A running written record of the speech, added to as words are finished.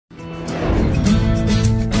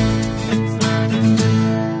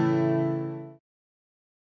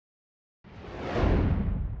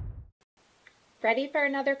Ready for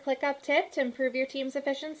another ClickUp tip to improve your team's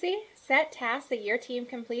efficiency? Set tasks that your team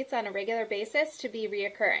completes on a regular basis to be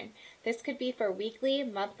reoccurring. This could be for weekly,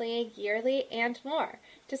 monthly, yearly, and more.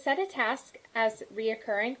 To set a task as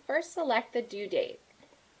reoccurring, first select the due date.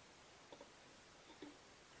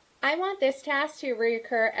 I want this task to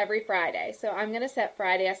reoccur every Friday, so I'm going to set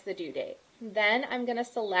Friday as the due date. Then I'm going to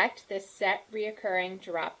select this Set Reoccurring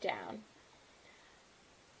drop down.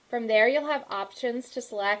 From there, you'll have options to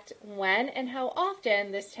select when and how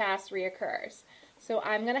often this task reoccurs. So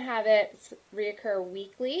I'm going to have it reoccur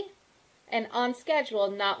weekly and on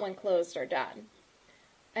schedule, not when closed or done.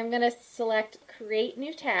 I'm going to select Create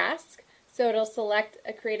New Task, so it'll select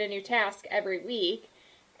Create a New Task every week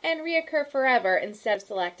and reoccur forever instead of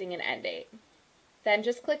selecting an end date. Then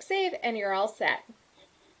just click Save and you're all set.